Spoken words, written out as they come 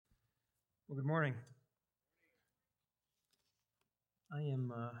Well, good morning. I am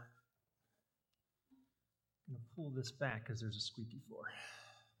going to pull this back because there's a squeaky floor.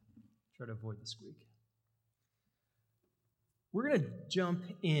 Try to avoid the squeak. We're going to jump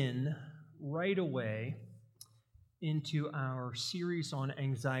in right away into our series on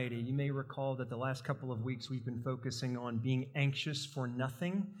anxiety. You may recall that the last couple of weeks we've been focusing on being anxious for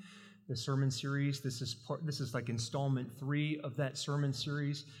nothing. The sermon series. This is like installment 3 of that sermon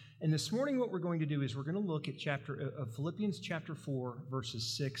series. And this morning what we're going to do is we're going to look at Philippians chapter 4,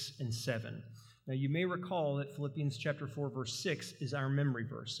 verses 6 and 7. Now you may recall that Philippians chapter 4, verse 6 is our memory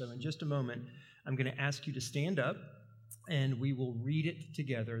verse. So in just a moment, I'm going to ask you to stand up and we will read it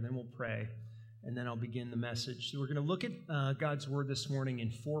together. Then we'll pray and then I'll begin the message. So we're going to look at God's word this morning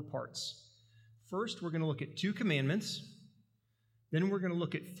in 4 parts. First, we're going to look at 2 commandments. Then we're going to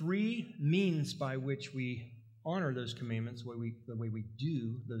look at 3 means by which we honor those commandments, the way we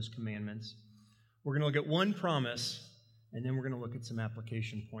do those commandments. We're going to look at 1 promise, and then we're going to look at some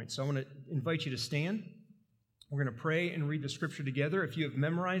application points. So I want to invite you to stand. We're going to pray and read the scripture together. If you have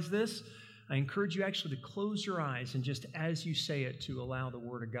memorized this, I encourage you actually to close your eyes and just as you say it, to allow the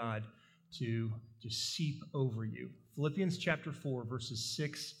word of God to just seep over you. Philippians chapter 4, verses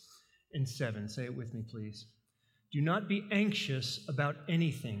 6 and 7. Say it with me, please. Do not be anxious about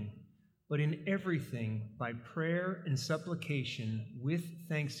anything, but in everything, by prayer and supplication, with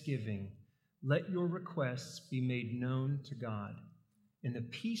thanksgiving, let your requests be made known to God. And the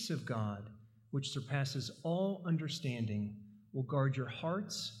peace of God, which surpasses all understanding, will guard your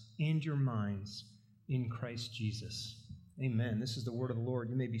hearts and your minds in Christ Jesus. Amen. This is the word of the Lord.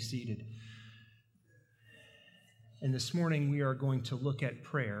 You may be seated. And this morning we are going to look at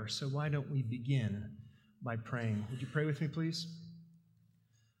prayer. So why don't we begin by praying? Would you pray with me, please?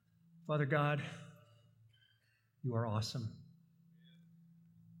 Father God, you are awesome.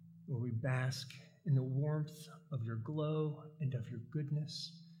 Lord, we bask in the warmth of your glow and of your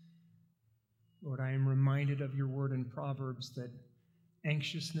goodness. Lord, I am reminded of your word in Proverbs that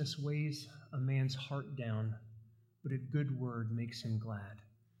anxiousness weighs a man's heart down, but a good word makes him glad.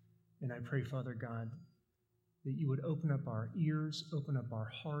 And I pray, Father God, that you would open up our ears, open up our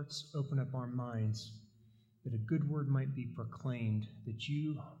hearts, open up our minds, that a good word might be proclaimed, that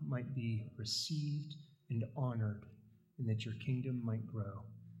you might be received and honored, and that your kingdom might grow.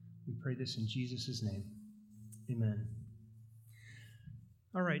 We pray this in Jesus' name. Amen.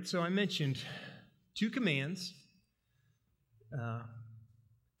 All right, so I mentioned 2 commands,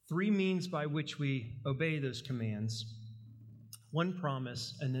 3 means by which we obey those commands, 1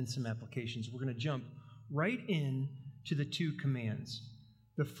 promise, and then some applications. We're going to jump right in to the 2 commands.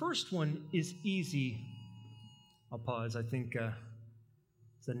 The first one is easy. I'll pause. I think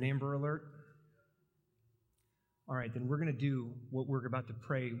it's an Amber Alert. All right, then we're going to do what we're about to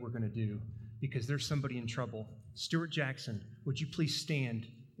pray we're going to do because there's somebody in trouble. Stuart Jackson, would you please stand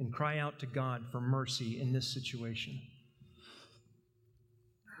and cry out to God for mercy in this situation?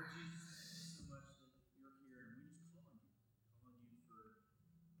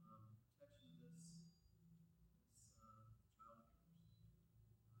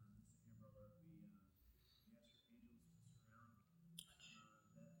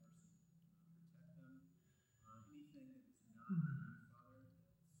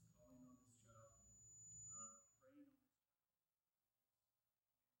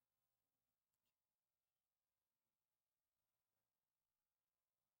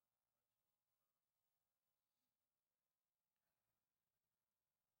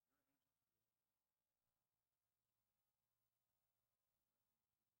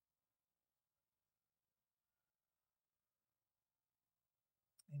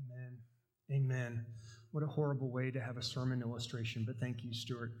 Amen. Amen. What a horrible way to have a sermon illustration, but thank you,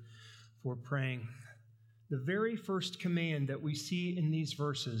 Stuart, for praying. The very first command that we see in these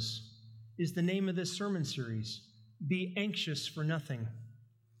verses is the name of this sermon series, Be Anxious for Nothing.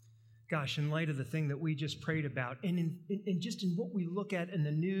 Gosh, in light of the thing that we just prayed about, and just in what we look at in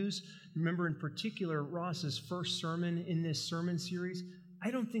the news, remember in particular Ross's first sermon in this sermon series, I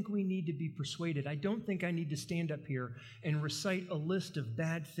don't think we need to be persuaded. I don't think I need to stand up here and recite a list of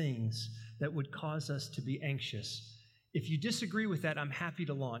bad things that would cause us to be anxious. If you disagree with that, I'm happy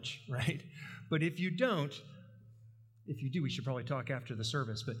to launch, right? But if you don't, if you do, we should probably talk after the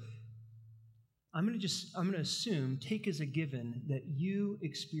service. But I'm going to assume, take as a given, that you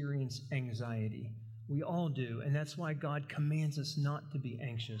experience anxiety. We all do, and that's why God commands us not to be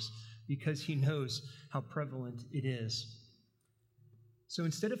anxious, because he knows how prevalent it is. So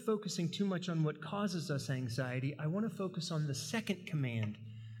instead of focusing too much on what causes us anxiety, I want to focus on the second command.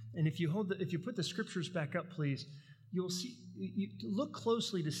 And if you put the scriptures back up, please, you'll see, you look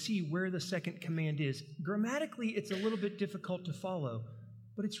closely to see where the second command is. Grammatically, it's a little bit difficult to follow,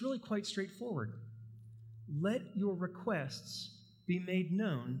 but it's really quite straightforward. Let your requests be made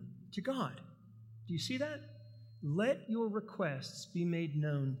known to God. Do you see that? Let your requests be made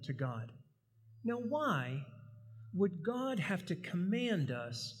known to God. Now, why would God have to command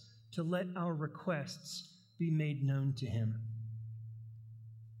us to let our requests be made known to Him?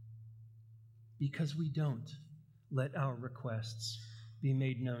 Because we don't let our requests be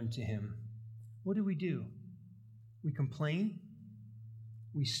made known to Him. What do? We complain,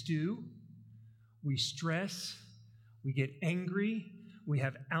 we stew, we stress, we get angry, we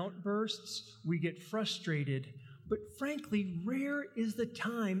have outbursts, we get frustrated, but frankly, rare is the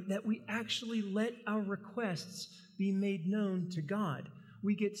time that we actually let our requests be made known to God.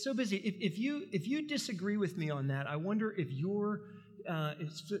 We get so busy. If you disagree with me on that, I wonder if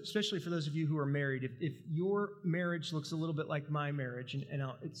especially for those of you who are married, if your marriage looks a little bit like my marriage, and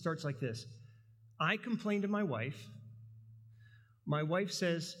it starts like this. I complain to my wife. My wife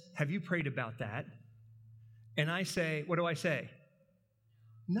says, "Have you prayed about that?" And I say, what do I say?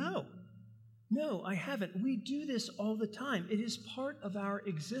 No, I haven't. We do this all the time. It is part of our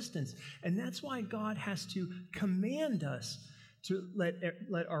existence. And that's why God has to command us to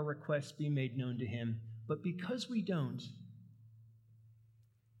let our requests be made known to Him. But because we don't,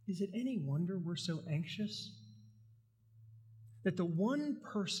 is it any wonder we're so anxious? That the one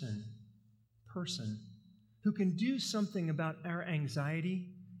person who can do something about our anxiety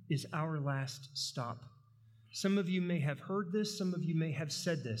is our last stop. Some of you may have heard this. Some of you may have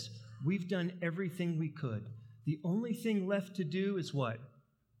said this. We've done everything we could. The only thing left to do is what?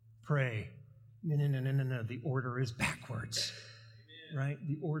 Pray. No. The order is backwards. Amen. Right?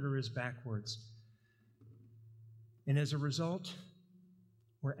 The order is backwards. And as a result,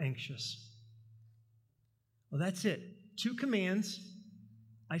 we're anxious. Well, that's it. 2 commands.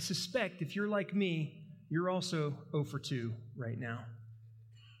 I suspect if you're like me, you're also 0 for 2 right now.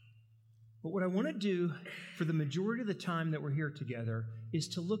 But what I want to do for the majority of the time that we're here together is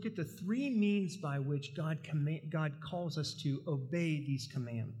to look at the 3 means by which God calls us to obey these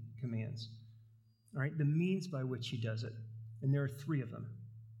commands. All right, the means by which He does it. And there are 3 of them.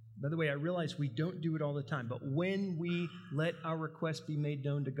 By the way, I realize we don't do it all the time, but when we let our requests be made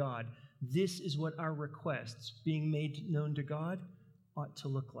known to God, this is what our requests being made known to God ought to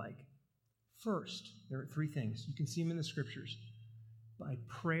look like. First, there are 3 things. You can see them in the Scriptures. By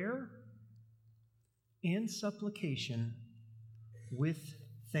prayer and supplication with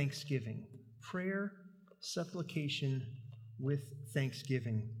thanksgiving. Prayer, supplication with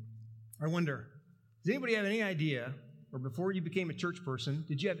thanksgiving. I wonder, does anybody have any idea, or before you became a church person,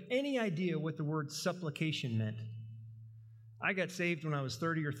 did you have any idea what the word supplication meant? I got saved when I was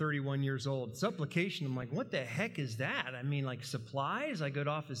 30 or 31 years old. Supplication, I'm like, what the heck is that? I mean, like supplies? I go to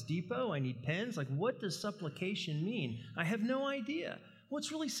Office Depot, I need pens. Like, what does supplication mean? I have no idea. Well,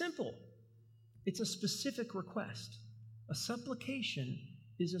 it's really simple. It's a specific request. A supplication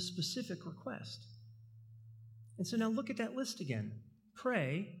is a specific request. And so now look at that list again.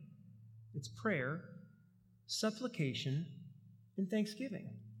 Pray, it's prayer, supplication, and thanksgiving.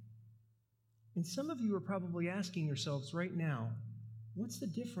 And some of you are probably asking yourselves right now, what's the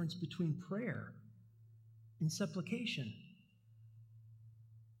difference between prayer and supplication?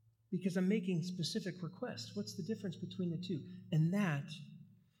 Because I'm making specific requests. What's the difference between the 2? And that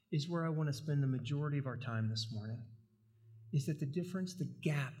is where I want to spend the majority of our time this morning, is that the difference, the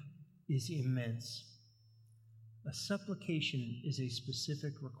gap, is immense. A supplication is a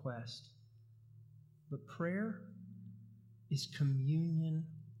specific request, but prayer is communion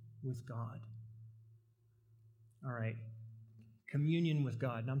with God. All right, communion with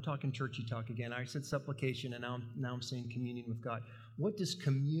God. Now I'm talking churchy talk again. I said supplication, and now I'm saying communion with God. What does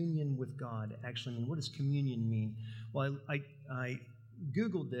communion with God actually mean? What does communion mean? Well, I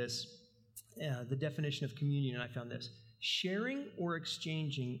Googled this, the definition of communion, and I found this. Sharing or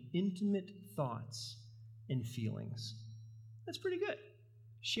exchanging intimate thoughts and feelings. That's pretty good.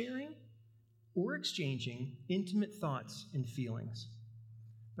 Sharing or exchanging intimate thoughts and feelings.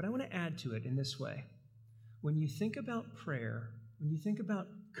 But I want to add to it in this way. When you think about prayer, when you think about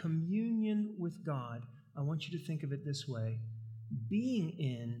communion with God, I want you to think of it this way. Being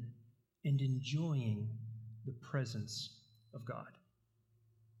in and enjoying the presence of God.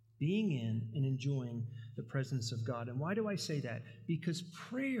 Being in and enjoying the presence of God. And why do I say that? Because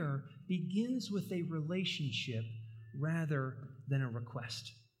prayer begins with a relationship rather than a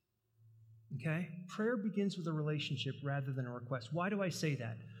request. Okay? Prayer begins with a relationship rather than a request. Why do I say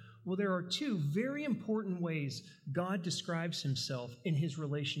that? Well, there are 2 very important ways God describes Himself in His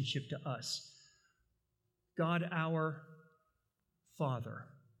relationship to us. God our Father.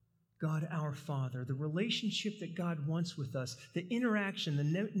 God our Father, the relationship that God wants with us, the interaction,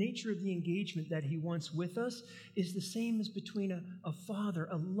 the nature of the engagement that he wants with us is the same as between a father,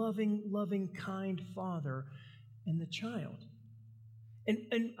 a loving, kind father, and the child.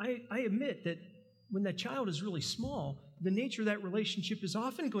 And I admit that when that child is really small, the nature of that relationship is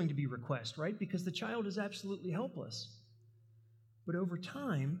often going to be request, right? Because the child is absolutely helpless. But over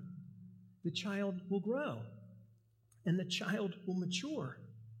time, the child will grow, and the child will mature.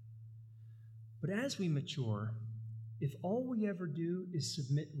 But as we mature, if all we ever do is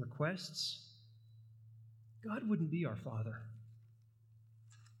submit requests, God wouldn't be our father.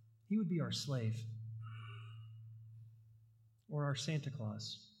 He would be our slave or our Santa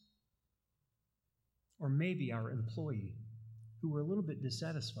Claus or maybe our employee who we're a little bit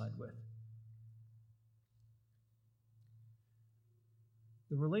dissatisfied with.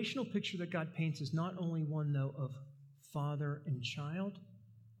 The relational picture that God paints is not only one, though, of father and child,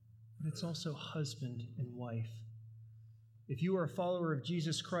 but it's also husband and wife. If you are a follower of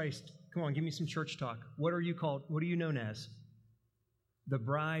Jesus Christ, come on, give me some church talk. What are you called? What are you known as? The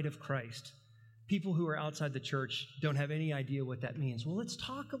bride of Christ. People who are outside the church don't have any idea what that means. Well, let's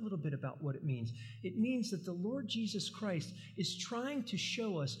talk a little bit about what it means. It means that the Lord Jesus Christ is trying to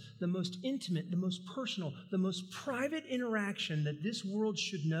show us the most intimate, the most personal, the most private interaction that this world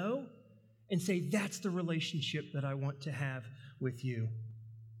should know and say, that's the relationship that I want to have with you.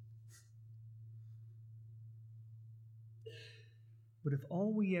 But if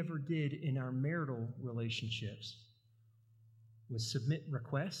all we ever did in our marital relationships was submit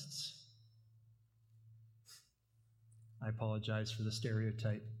requests, I apologize for the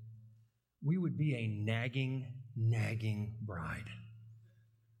stereotype, we would be a nagging bride.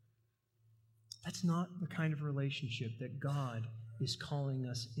 That's not the kind of relationship that God is calling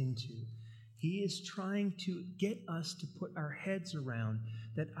us into. He is trying to get us to put our heads around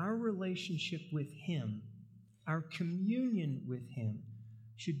that our relationship with him, our communion with him,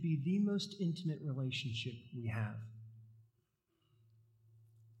 should be the most intimate relationship we have.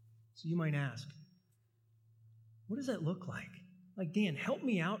 So you might ask, what does that look like? Like, Dan, help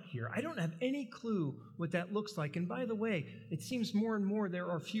me out here. I don't have any clue what that looks like. And by the way, it seems more and more there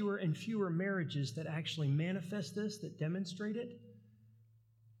are fewer and fewer marriages that actually manifest this, that demonstrate it.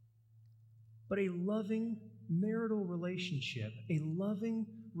 But a loving marital relationship, a loving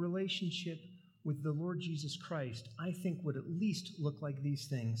relationship with the Lord Jesus Christ, I think would at least look like these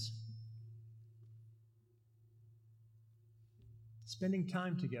things. Spending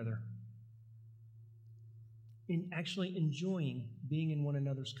time together, in actually enjoying being in one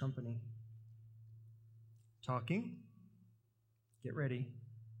another's company. Talking, get ready,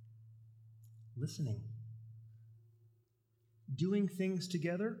 listening. Doing things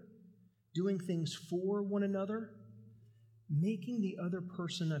together, doing things for one another, making the other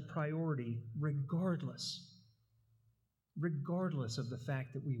person a priority regardless of the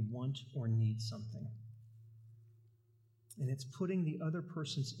fact that we want or need something. And it's putting the other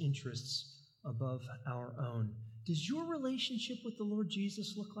person's interests above our own. Does your relationship with the Lord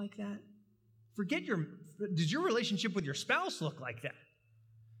Jesus look like that? Does your relationship with your spouse look like that?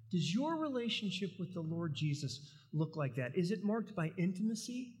 Does your relationship with the Lord Jesus look like that? Is it marked by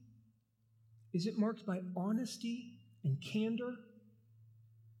intimacy? Is it marked by honesty and candor?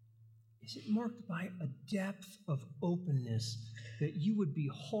 Is it marked by a depth of openness that you would be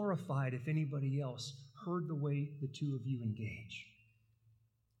horrified if anybody else heard the way the two of you engage?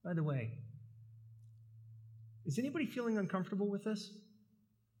 By the way, is anybody feeling uncomfortable with this?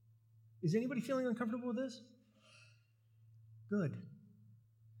 Is anybody feeling uncomfortable with this? Good.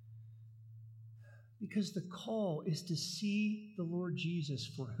 Because the call is to see the Lord Jesus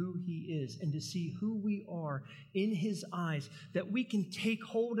for who he is and to see who we are in his eyes, that we can take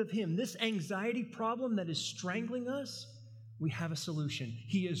hold of him. This anxiety problem that is strangling us, we have a solution.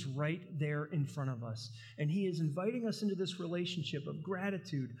 He is right there in front of us. And he is inviting us into this relationship of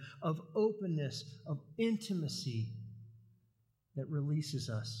gratitude, of openness, of intimacy that releases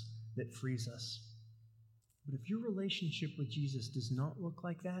us, that frees us. But if your relationship with Jesus does not look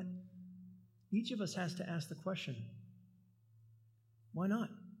like that, each of us has to ask the question, why not?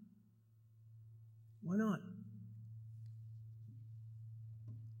 Why not?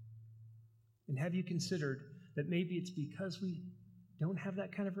 And have you considered that maybe it's because we don't have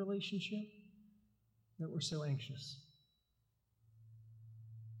that kind of relationship that we're so anxious?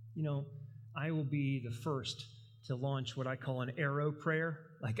 You know, I will be the first to launch what I call an arrow prayer.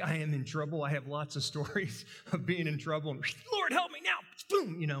 Like, I am in trouble. I have lots of stories of being in trouble and, Lord, help me now.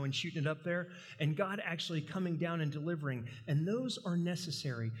 Boom, and shooting it up there. And God actually coming down and delivering. And those are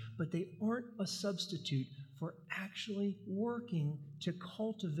necessary, but they aren't a substitute for actually working to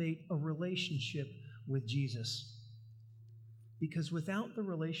cultivate a relationship with Jesus. Because without the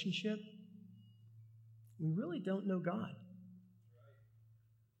relationship, we really don't know God.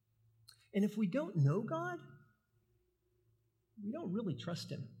 And if we don't know God, we don't really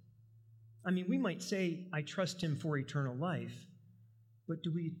trust him. I mean, we might say, I trust him for eternal life, but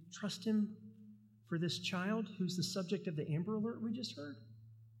do we trust him for this child who's the subject of the Amber Alert we just heard?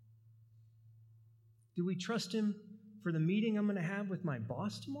 Do we trust him for the meeting I'm going to have with my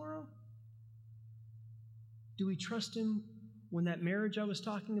boss tomorrow? Do we trust him when that marriage I was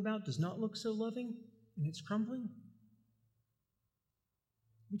talking about does not look so loving and it's crumbling?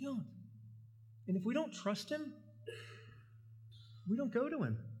 We don't. And if we don't trust him, we don't go to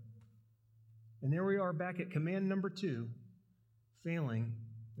him. And there we are back at command number 2, failing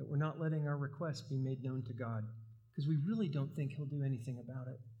that we're not letting our requests be made known to God because we really don't think he'll do anything about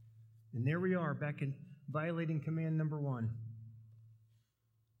it. And there we are back in violating command number 1,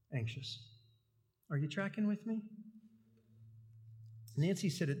 anxious. Are you tracking with me? Nancy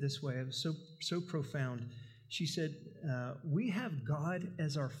said it this way. It was so profound. She said, we have God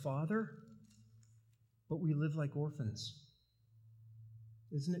as our Father, but we live like orphans.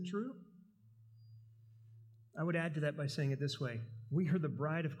 Isn't it true? I would add to that by saying it this way. We are the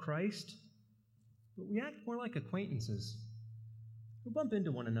bride of Christ, but we act more like acquaintances. We bump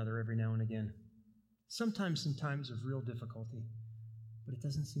into one another every now and again, sometimes in times of real difficulty, but it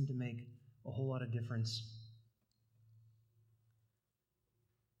doesn't seem to make a whole lot of difference.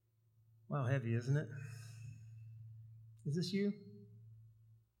 Wow, heavy, isn't it? Is this you?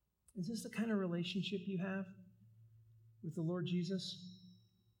 Is this the kind of relationship you have with the Lord Jesus?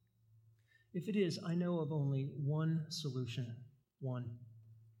 If it is, I know of only one solution. One.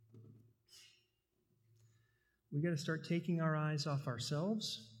 We got to start taking our eyes off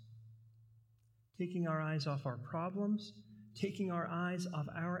ourselves, taking our eyes off our problems, taking our eyes off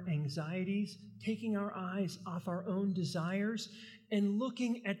our anxieties, taking our eyes off our own desires, and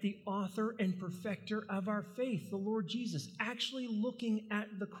looking at the author and perfecter of our faith, the Lord Jesus, actually looking at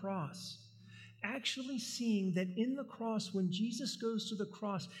the cross. Actually seeing that in the cross, when Jesus goes to the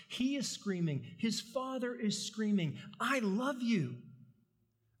cross, he is screaming, his Father is screaming, I love you.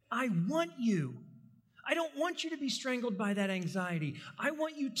 I want you. I don't want you to be strangled by that anxiety. I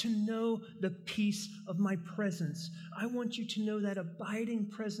want you to know the peace of my presence. I want you to know that abiding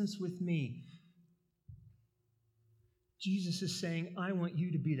presence with me. Jesus is saying, I want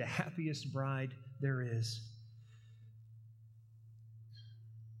you to be the happiest bride there is.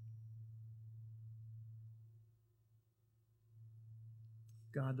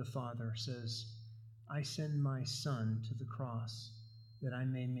 God the Father says, I send my Son to the cross that I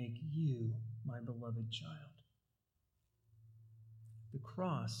may make you my beloved child. The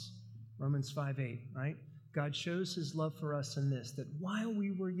cross, Romans 5:8, right? God shows his love for us in this, that while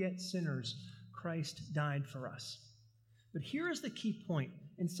we were yet sinners, Christ died for us. But here is the key point.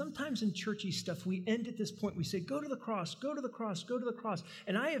 And sometimes in churchy stuff, we end at this point. We say, go to the cross, go to the cross, go to the cross.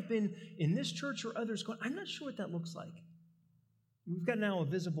 And I have been in this church or others going, I'm not sure what that looks like. We've got now a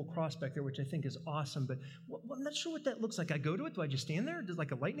visible cross back there, which I think is awesome, but I'm not sure what that looks like. I go to it. Do I just stand there? Does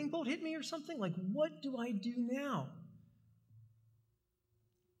like a lightning bolt hit me or something? Like, what do I do now?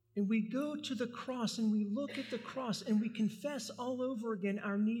 And we go to the cross and we look at the cross and we confess all over again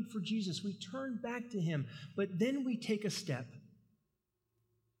our need for Jesus. We turn back to him, but then we take a step.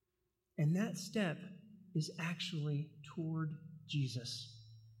 And that step is actually toward Jesus.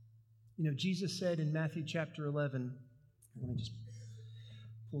 You know, Jesus said in Matthew chapter 11, let me just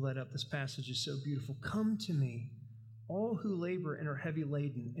pull that up. This passage is so beautiful. Come to me, all who labor and are heavy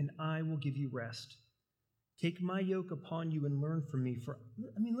laden, and I will give you rest. Take my yoke upon you and learn from me.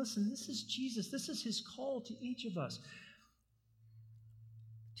 Listen, this is Jesus. This is his call to each of us.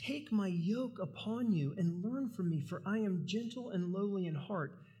 Take my yoke upon you and learn from me, for I am gentle and lowly in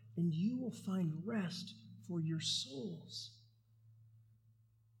heart, and you will find rest for your souls.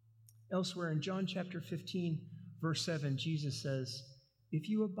 Elsewhere in John chapter 15, verse 7, Jesus says, if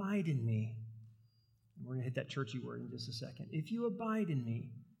you abide in me, and we're going to hit that churchy word in just a second. If you abide in me,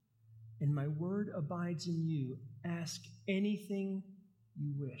 and my word abides in you, ask anything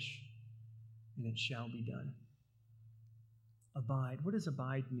you wish, and it shall be done. Abide. What does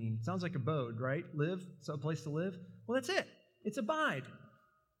abide mean? It sounds like abode, right? Live, some place to live. Well, that's it. It's abide.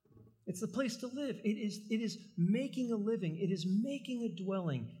 It's the place to live. It is making a living. It is making a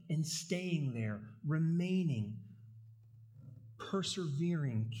dwelling and staying there, remaining,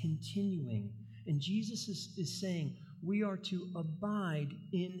 persevering, continuing. And Jesus is saying we are to abide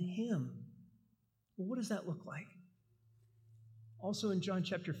in him. Well, what does that look like? Also in John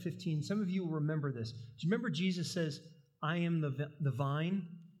chapter 15, some of you will remember this. Do you remember Jesus says, I am the vine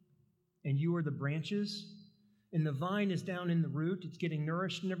and you are the branches? And the vine is down in the root. It's getting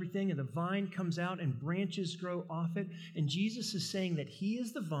nourished and everything. And the vine comes out and branches grow off it. And Jesus is saying that he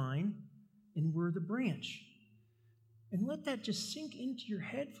is the vine and we're the branch. And let that just sink into your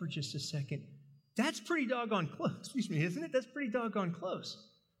head for just a second. That's pretty doggone close, isn't it? That's pretty doggone close.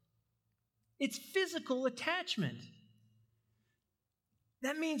 It's physical attachment.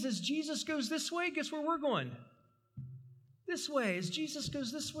 That means as Jesus goes this way, guess where we're going? This way. As Jesus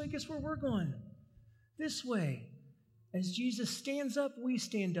goes this way, guess where we're going? This way. As Jesus stands up, we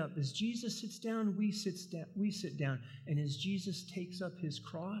stand up. As Jesus sits down, we sit down. And as Jesus takes up his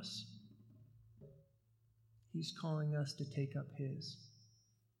cross, he's calling us to take up ours.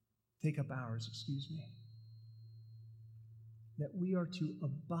 That we are to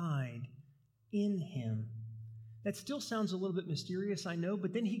abide in him. That still sounds a little bit mysterious, I know,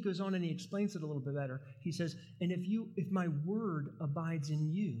 but then he goes on and he explains it a little bit better. He says, and if my word abides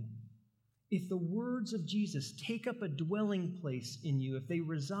in you, if the words of Jesus take up a dwelling place in you, if they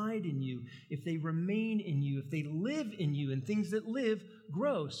reside in you, if they remain in you, if they live in you, and things that live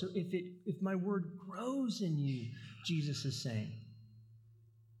grow. So if my word grows in you, Jesus is saying.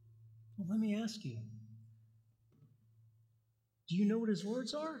 Well, let me ask you, do you know what his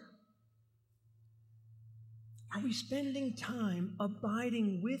words are? Are we spending time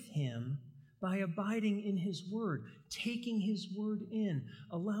abiding with him by abiding in his word, taking his word in,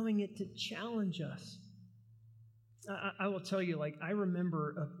 allowing it to challenge us? I will tell you, I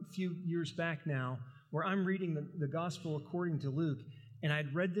remember a few years back now where I'm reading the gospel according to Luke, and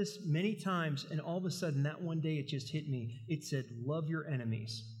I'd read this many times, and all of a sudden that one day it just hit me. It said, love your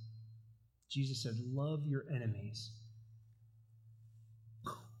enemies. Jesus said, love your enemies.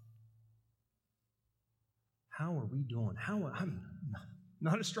 How are we doing? I'm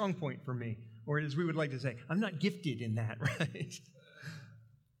not a strong point for me, or as we would like to say, I'm not gifted in that, right?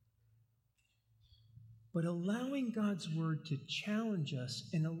 But allowing God's word to challenge us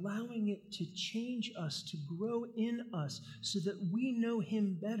and allowing it to change us, to grow in us so that we know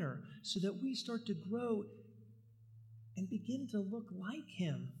him better, so that we start to grow and begin to look like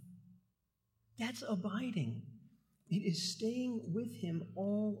him. That's abiding. It is staying with him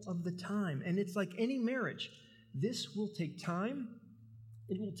all of the time. And it's like any marriage. This will take time,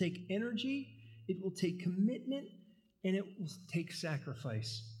 it will take energy, it will take commitment, and it will take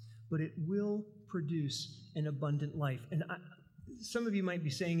sacrifice. But it will produce an abundant life. And some of you might be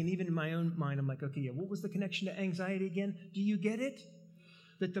saying, and even in my own mind, I'm like, okay, yeah, what was the connection to anxiety again? Do you get it?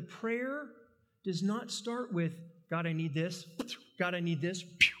 That the prayer does not start with, God, I need this. God, I need this.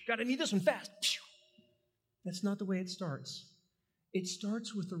 God, I need this one fast. That's not the way it starts. It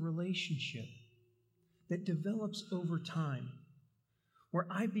starts with a relationship that develops over time, where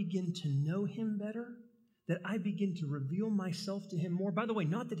I begin to know him better, that I begin to reveal myself to him more. By the way,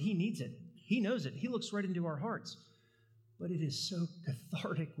 not that he needs it. He knows it. He looks right into our hearts. But it is so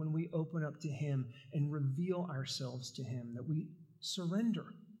cathartic when we open up to him and reveal ourselves to him, that we surrender,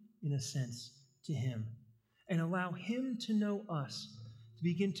 in a sense, to him and allow him to know us, to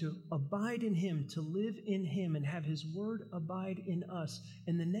begin to abide in him, to live in him, and have his word abide in us.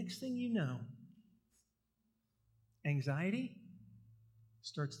 And the next thing you know, anxiety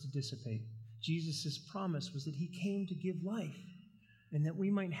starts to dissipate. Jesus' promise was that he came to give life and that we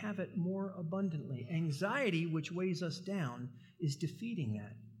might have it more abundantly. Anxiety, which weighs us down, is defeating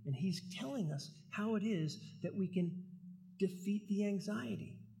that. And he's telling us how it is that we can defeat the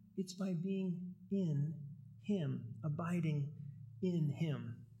anxiety. It's by being in him, abiding in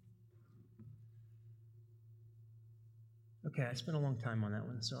him. Okay, I spent a long time on that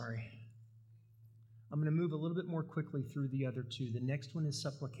one, sorry. I'm going to move a little bit more quickly through the other two. The next one is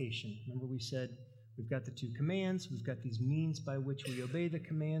supplication. Remember we said we've got the two commands. We've got these means by which we obey the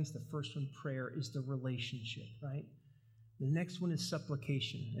commands. The first one, prayer, is the relationship, right? The next one is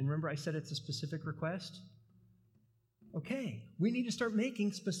supplication. And remember I said it's a specific request? Okay, we need to start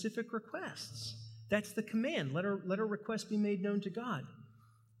making specific requests. That's the command. Let our request be made known to God.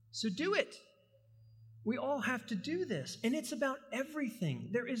 So do it. We all have to do this. And it's about everything.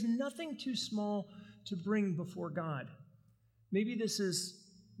 There is nothing too small to bring before God. Maybe this is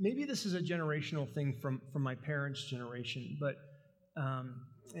a generational thing from my parents' generation, but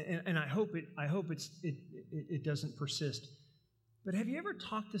and I hope it doesn't persist. But have you ever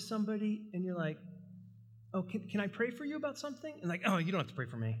talked to somebody and you're like, oh, can I pray for you about something? And like, oh, you don't have to pray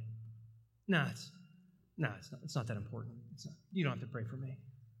for me. No, it's not that important. You don't have to pray for me.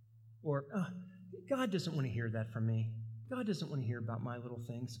 Or, oh, God doesn't want to hear that from me. God doesn't want to hear about my little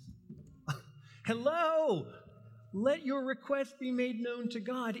things. Hello! Let your request be made known to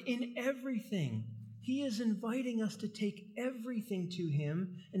God in everything. He is inviting us to take everything to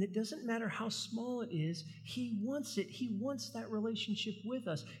him, and it doesn't matter how small it is. He wants it. He wants that relationship with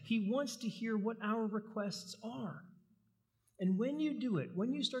us. He wants to hear what our requests are. And when you do it,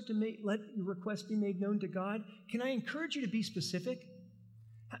 when you start to let your request be made known to God, can I encourage you to be specific?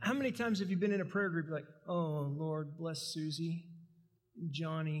 How many times have you been in a prayer group like, oh, Lord, bless Susie,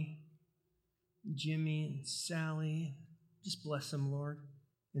 Johnny, Jimmy, and Sally. Just bless them, Lord.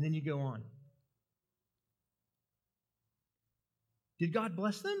 And then you go on. Did God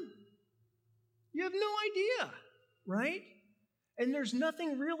bless them? You have no idea, right? And there's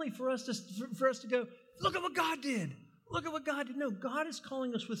nothing really for us to go, look at what God did. Look at what God did. No, God is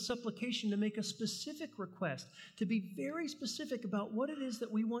calling us with supplication to make a specific request, to be very specific about what it is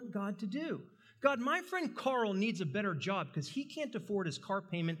that we want God to do. God, my friend Carl needs a better job because he can't afford his car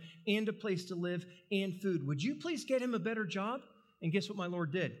payment and a place to live and food. Would you please get him a better job? And guess what my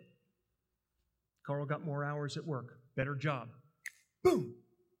Lord did? Carl got more hours at work, better job. Boom.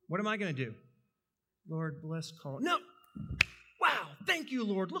 What am I going to do? Lord, bless Carl. No. Wow. Thank you,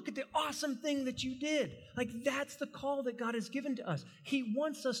 Lord. Look at the awesome thing that you did. Like, that's the call that God has given to us. He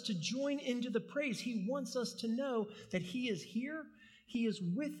wants us to join into the praise. He wants us to know that he is here. He is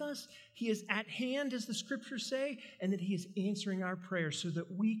with us. He is at hand, as the scriptures say, and that he is answering our prayers so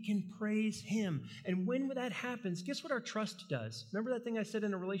that we can praise him. And when that happens, guess what our trust does? Remember that thing I said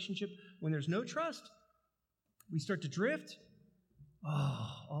in a relationship? When there's no trust, we start to drift. Oh,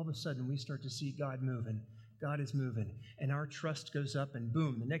 all of a sudden we start to see God moving. God is moving. And our trust goes up, and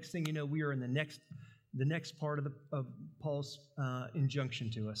boom, the next thing you know, we are in the next part of Paul's injunction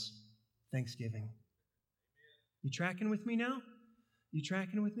to us, thanksgiving. You tracking with me now? You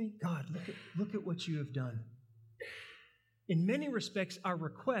tracking with me? God, look at what you have done. In many respects, our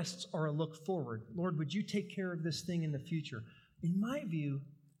requests are a look forward. Lord, would you take care of this thing in the future? In my view,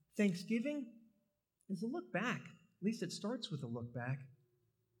 thanksgiving is a look back. At least it starts with a look back.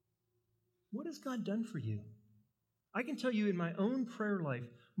 What has God done for you? I can tell you in my own prayer life,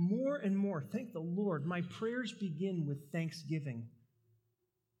 more and more, thank the Lord, my prayers begin with thanksgiving.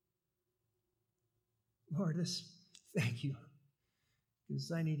 Lord, thank you.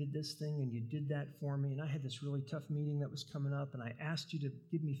 Because I needed this thing and you did that for me, and I had this really tough meeting that was coming up, and I asked you to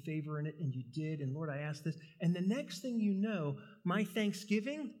give me favor in it, and you did, and Lord, I asked this. And the next thing you know, my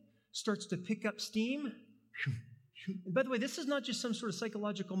thanksgiving starts to pick up steam. And by the way, this is not just some sort of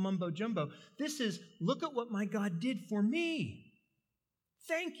psychological mumbo-jumbo. This is, look at what my God did for me.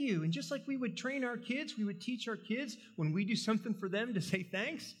 Thank you. And just like we would train our kids, we would teach our kids when we do something for them to say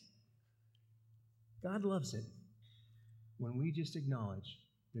thanks. God loves it when we just acknowledge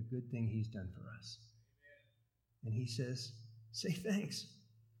the good thing he's done for us. And he says, say thanks.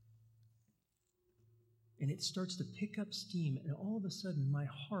 And it starts to pick up steam, and all of a sudden my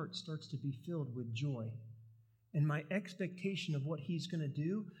heart starts to be filled with joy. And my expectation of what he's going to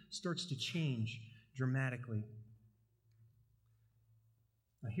do starts to change dramatically.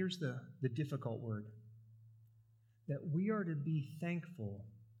 Now here's the difficult word. That we are to be thankful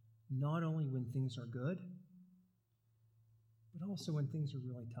not only when things are good, but also when things are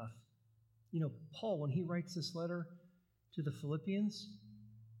really tough. You know, Paul, when he writes this letter to the Philippians,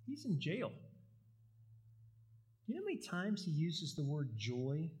 he's in jail. You know how many times he uses the word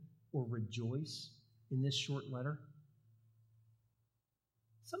joy or rejoice in this short letter?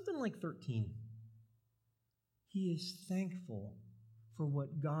 Something like 13. He is thankful for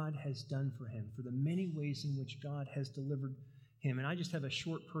what God has done for him, for the many ways in which God has delivered him. And I just have a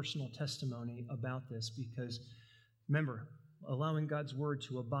short personal testimony about this because, remember, allowing God's word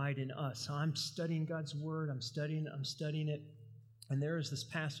to abide in us. I'm studying God's word. I'm studying it. And there is this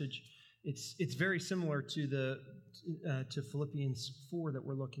passage. It's very similar to to Philippians 4 that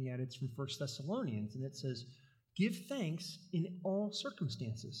we're looking at. It's from 1 Thessalonians, and it says, give thanks in all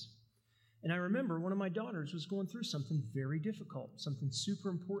circumstances. And I remember one of my daughters was going through something very difficult. Something super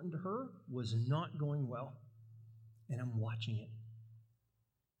important to her was not going well. And I'm watching it.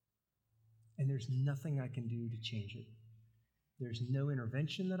 And there's nothing I can do to change it. There's no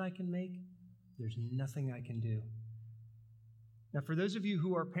intervention that I can make. There's nothing I can do. Now, for those of you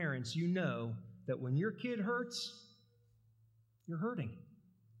who are parents, you know that when your kid hurts, you're hurting.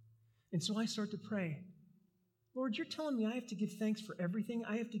 And so I start to pray, Lord, you're telling me I have to give thanks for everything.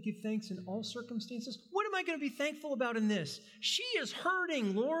 I have to give thanks in all circumstances. What am I going to be thankful about in this? She is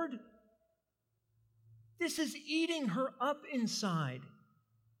hurting, Lord. This is eating her up inside.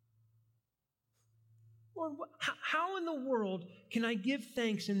 Lord, how in the world can I give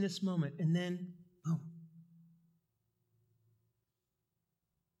thanks in this moment? And then, boom.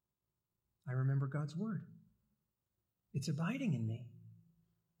 I remember God's word. It's abiding in me.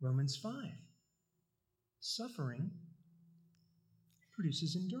 Romans 5. Suffering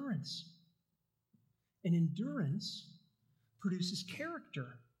produces endurance. And endurance produces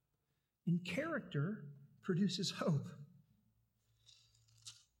character. And character produces hope.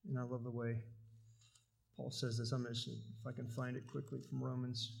 And I love the way Paul says this. I'm going to see if I can find it quickly from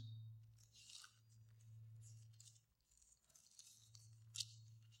Romans.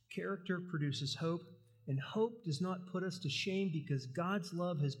 Character produces hope, and hope does not put us to shame because God's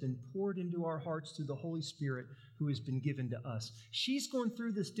love has been poured into our hearts through the Holy Spirit who has been given to us. She's going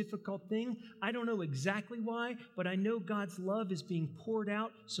through this difficult thing. I don't know exactly why, but I know God's love is being poured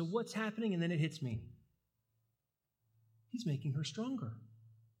out. So what's happening? And then it hits me. He's making her stronger.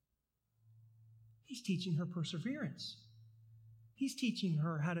 He's teaching her perseverance. He's teaching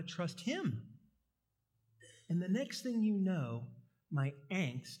her how to trust Him. And the next thing you know, my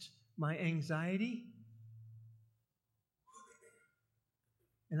angst, my anxiety,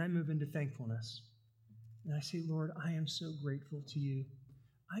 and I move into thankfulness. And I say, Lord, I am so grateful to you.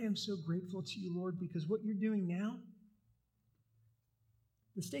 I am so grateful to you, Lord, because what you're doing now,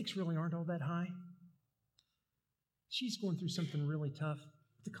 the stakes really aren't all that high. She's going through something really tough.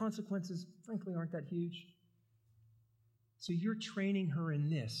 The consequences, frankly, aren't that huge. So you're training her in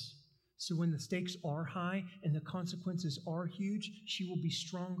this. So when the stakes are high and the consequences are huge, she will be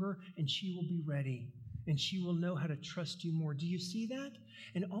stronger and she will be ready. And she will know how to trust you more. Do you see that?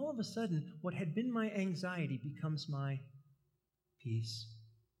 And all of a sudden, what had been my anxiety becomes my peace.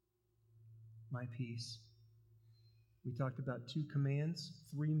 My peace. We talked about 2 commands,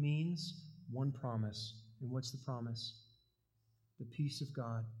 3 means, 1 promise. And what's the promise? The peace of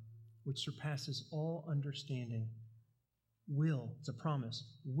God, which surpasses all understanding, it's a promise,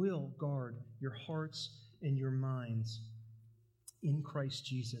 will guard your hearts and your minds in Christ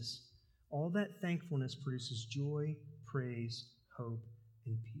Jesus. All that thankfulness produces joy, praise, hope,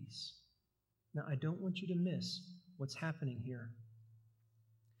 and peace. Now, I don't want you to miss what's happening here.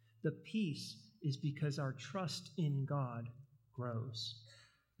 The peace is because our trust in God grows,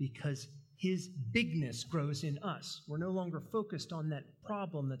 because His bigness grows in us. We're no longer focused on that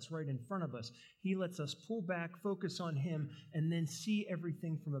problem that's right in front of us. He lets us pull back, focus on Him, and then see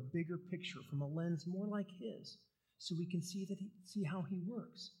everything from a bigger picture, from a lens more like His, so we can see how He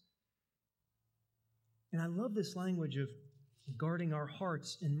works. And I love this language of guarding our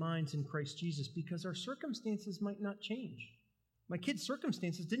hearts and minds in Christ Jesus because our circumstances might not change. My kids'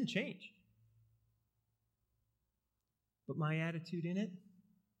 circumstances didn't change. But my attitude in it,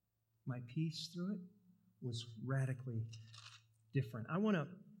 my peace through it, was radically different. I want to look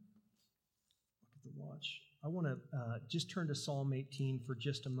at the watch. I want to just turn to Psalm 18 for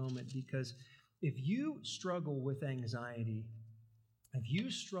just a moment, because if you struggle with anxiety, if you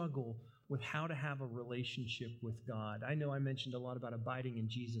struggle with how to have a relationship with God. I know I mentioned a lot about abiding in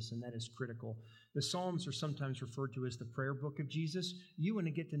Jesus, and that is critical. The Psalms are sometimes referred to as the prayer book of Jesus. You want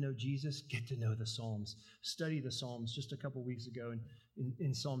to get to know Jesus, get to know the Psalms. Study the Psalms. Just a couple weeks ago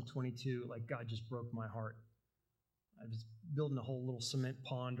in Psalm 22, God just broke my heart. I was building a whole little cement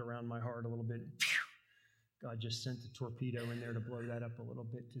pond around my heart a little bit. God just sent a torpedo in there to blow that up a little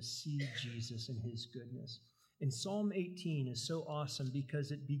bit, to see Jesus and His goodness. And Psalm 18 is so awesome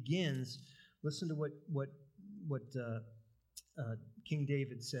because it begins, listen to what King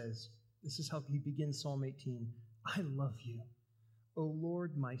David says. This is how he begins Psalm 18. I love you, O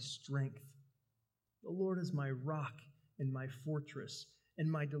Lord, my strength. The Lord is my rock and my fortress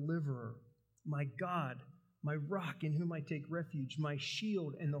and my deliverer, my God, my rock in whom I take refuge, my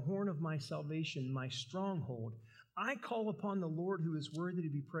shield and the horn of my salvation, my stronghold. I call upon the Lord who is worthy to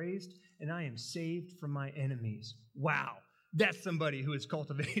be praised, and I am saved from my enemies. Wow, that's somebody who has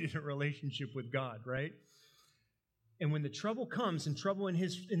cultivated a relationship with God, right? And when the trouble comes, and trouble in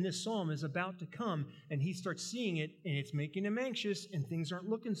this psalm is about to come, and he starts seeing it, and it's making him anxious, and things aren't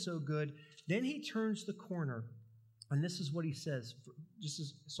looking so good, then he turns the corner, and this is what he says. This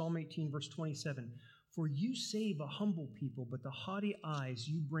is Psalm 18, verse 27. For you save a humble people, but the haughty eyes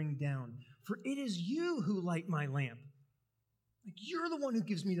you bring down. For it is you who light my lamp. You're the one who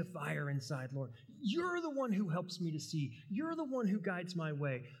gives me the fire inside, Lord. You're the one who helps me to see. You're the one who guides my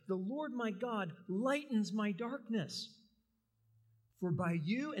way. The Lord my God lightens my darkness. For by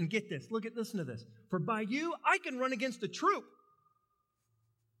you, and get this, listen to this. For by you, I can run against a troop.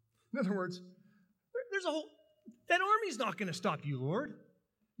 In other words, that army's not going to stop you, Lord.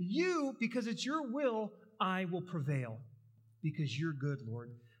 You, because it's your will, I will prevail, because you're good,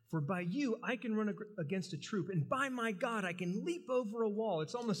 Lord. For by you, I can run against a troop, and by my God, I can leap over a wall.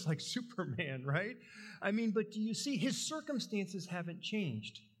 It's almost like Superman, right? But do you see, his circumstances haven't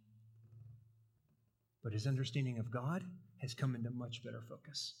changed. But his understanding of God has come into much better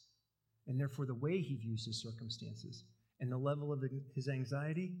focus. And therefore, the way he views his circumstances and the level of his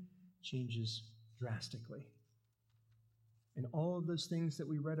anxiety changes drastically. And all of those things that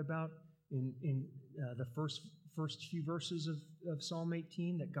we read about in the first few verses of Psalm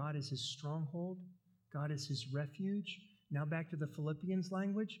 18, that God is his stronghold, God is his refuge. Now back to the Philippians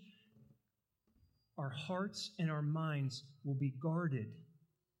language. Our hearts and our minds will be guarded.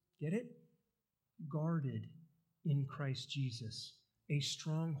 Get it? Guarded in Christ Jesus. A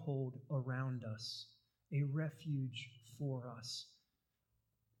stronghold around us. A refuge for us.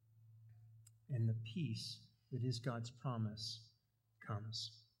 And the peace that is God's promise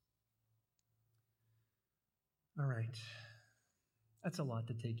comes. All right. That's a lot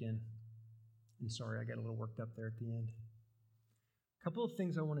to take in. I'm sorry, I got a little worked up there at the end. A couple of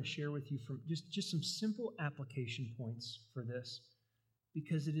things I want to share with you from just some simple application points for this,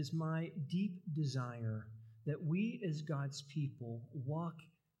 because it is my deep desire that we as God's people walk,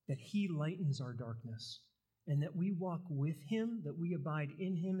 that he lightens our darkness, and that we walk with him, that we abide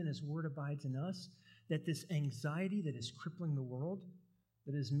in him and his word abides in us, that this anxiety that is crippling the world,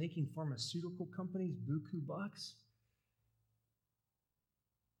 that is making pharmaceutical companies buku bucks,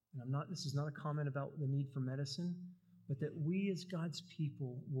 and this is not a comment about the need for medicine, but that we as God's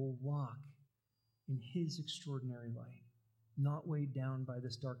people will walk in his extraordinary light, not weighed down by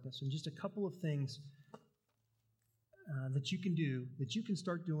this darkness. And just a couple of things that you can do, that you can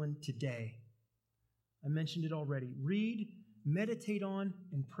start doing today. I mentioned it already. Read, meditate on,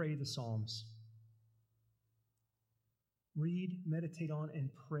 and pray the Psalms. Read, meditate on, and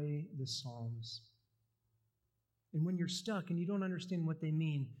pray the Psalms. And when you're stuck and you don't understand what they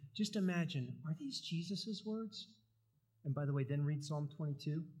mean, just imagine, are these Jesus' words? And by the way, then read Psalm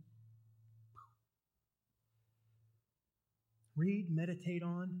 22. Read, meditate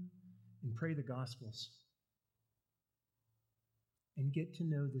on, and pray the Gospels. And get to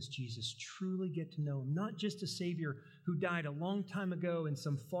know this Jesus. Truly get to know him. Not just a Savior who died a long time ago in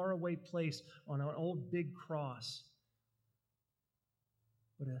some faraway place on an old big cross,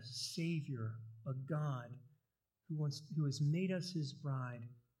 but a Savior, a God who has made us his bride,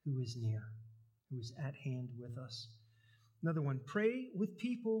 who is near, who is at hand with us. Another one, pray with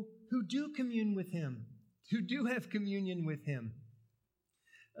people who do commune with him, who do have communion with him.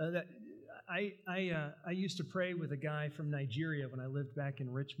 I used to pray with a guy from Nigeria when I lived back in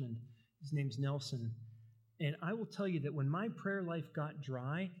Richmond. His name's Nelson. And I will tell you that when my prayer life got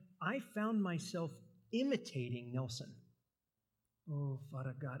dry, I found myself imitating Nelson. Oh,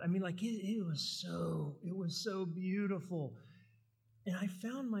 Father God. I mean, like, it was so beautiful. And I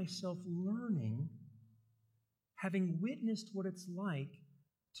found myself learning, having witnessed what it's like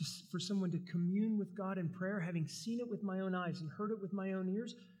for someone to commune with God in prayer, having seen it with my own eyes and heard it with my own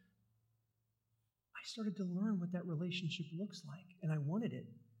ears, I started to learn what that relationship looks like, and I wanted it.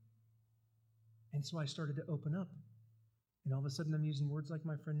 And so I started to open up. And all of a sudden, I'm using words like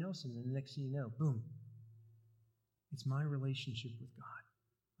my friend Nelson, and the next thing you know, boom, it's my relationship with God.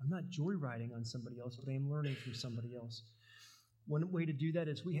 I'm not joyriding on somebody else, but I am learning from somebody else. One way to do that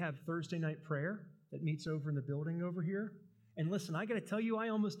is we have Thursday night prayer that meets over in the building over here. And listen, I got to tell you, I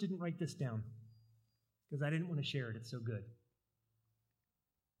almost didn't write this down because I didn't want to share it. It's so good.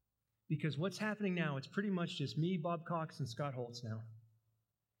 Because what's happening now, it's pretty much just me, Bob Cox, and Scott Holtz now.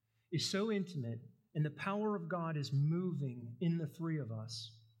 It's so intimate, and the power of God is moving in the three of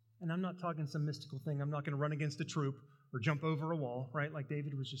us. And I'm not talking some mystical thing. I'm not going to run against a troop or jump over a wall, right, like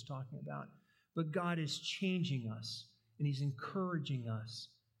David was just talking about. But God is changing us, and he's encouraging us.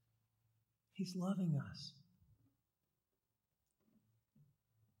 He's loving us.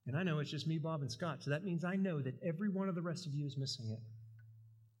 And I know it's just me, Bob, and Scott, so that means I know that every one of the rest of you is missing it.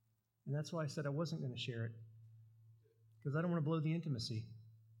 And that's why I said I wasn't going to share it, because I don't want to blow the intimacy.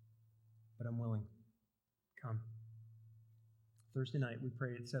 But I'm willing. Come. Thursday night, we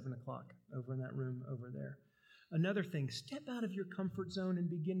pray at 7 o'clock over in that room over there. Another thing, step out of your comfort zone and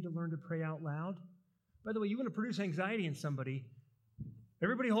begin to learn to pray out loud. By the way, you want to produce anxiety in somebody,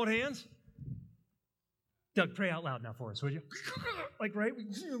 everybody hold hands. Doug, pray out loud now for us, would you? Like, right?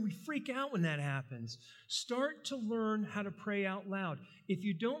 We freak out when that happens. Start to learn how to pray out loud. If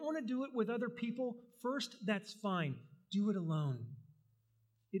you don't want to do it with other people, first, that's fine. Do it alone.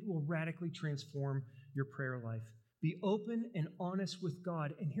 It will radically transform your prayer life. Be open and honest with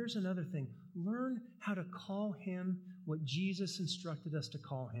God. And here's another thing. Learn how to call him what Jesus instructed us to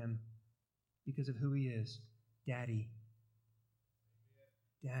call him because of who he is. Daddy.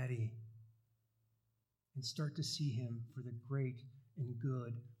 Daddy. And start to see him for the great and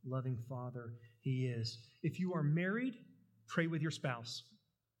good, loving Father he is. If you are married, pray with your spouse.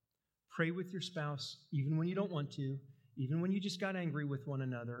 Pray with your spouse, even when you don't want to, even when you just got angry with one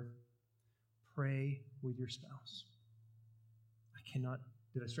another. Pray with your spouse.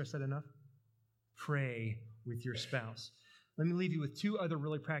 Did I stress that enough? Pray with your spouse. Let me leave you with two other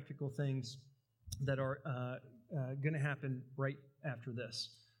really practical things that are going to happen right after this.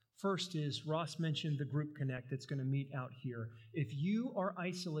 First is, Ross mentioned the group connect that's going to meet out here. If you are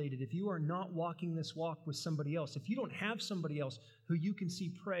isolated, if you are not walking this walk with somebody else, if you don't have somebody else who you can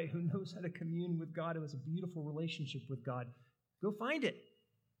see pray, who knows how to commune with God, who has a beautiful relationship with God, go find it.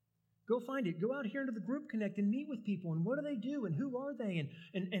 Go find it. Go out here into the group connect and meet with people. And what do they do? And who are they?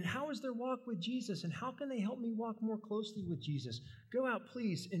 And how is their walk with Jesus? And how can they help me walk more closely with Jesus? Go out,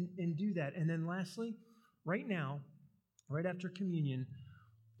 please, and do that. And then lastly, right now, right after communion,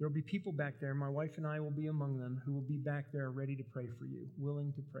 there will be people back there. My wife and I will be among them who will be back there ready to pray for you,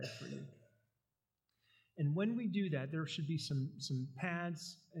 willing to pray for you. And when we do that, there should be some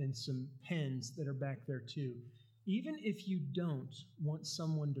pads and some pens that are back there too. Even if you don't want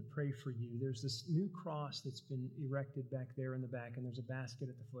someone to pray for you, there's this new cross that's been erected back there in the back, and there's a basket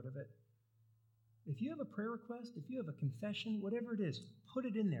at the foot of it. If you have a prayer request, if you have a confession, whatever it is, put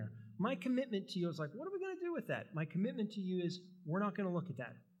it in there. My commitment to you is like, what are we going to do with that? My commitment to you is we're not going to look at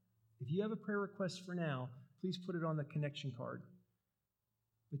that. If you have a prayer request for now, please put it on the connection card.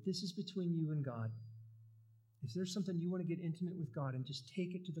 But this is between you and God. If there's something you want to get intimate with God and just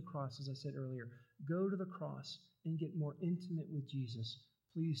take it to the cross, as I said earlier, go to the cross and get more intimate with Jesus.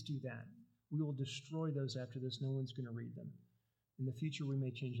 Please do that. We will destroy those after this. No one's going to read them. In the future, we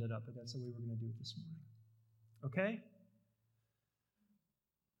may change that up, but that's the way we're going to do it this morning. Okay?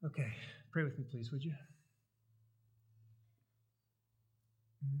 Okay. Pray with me, please, would you?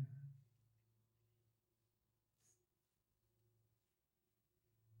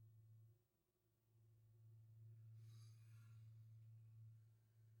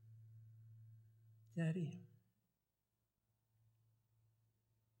 Daddy,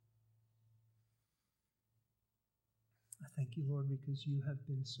 I thank you, Lord, because you have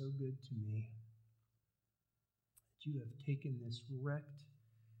been so good to me. That you have taken this wrecked,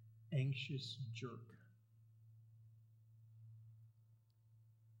 anxious jerk.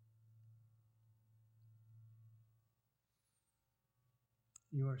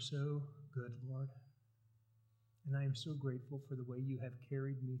 You are so good, Lord. And I am so grateful for the way you have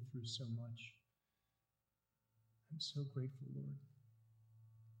carried me through so much. I'm so grateful, Lord.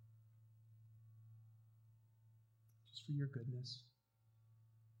 Just for your goodness.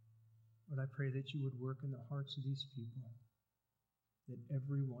 Lord, I pray that you would work in the hearts of these people, that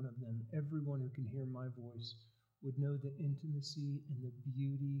every one of them, everyone who can hear my voice, would know the intimacy and the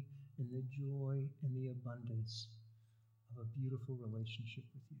beauty and the joy and the abundance of a beautiful relationship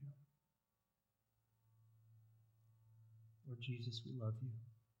with you. Lord Jesus, we love you.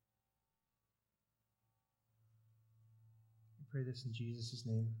 We pray this in Jesus'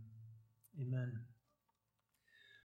 name. Amen.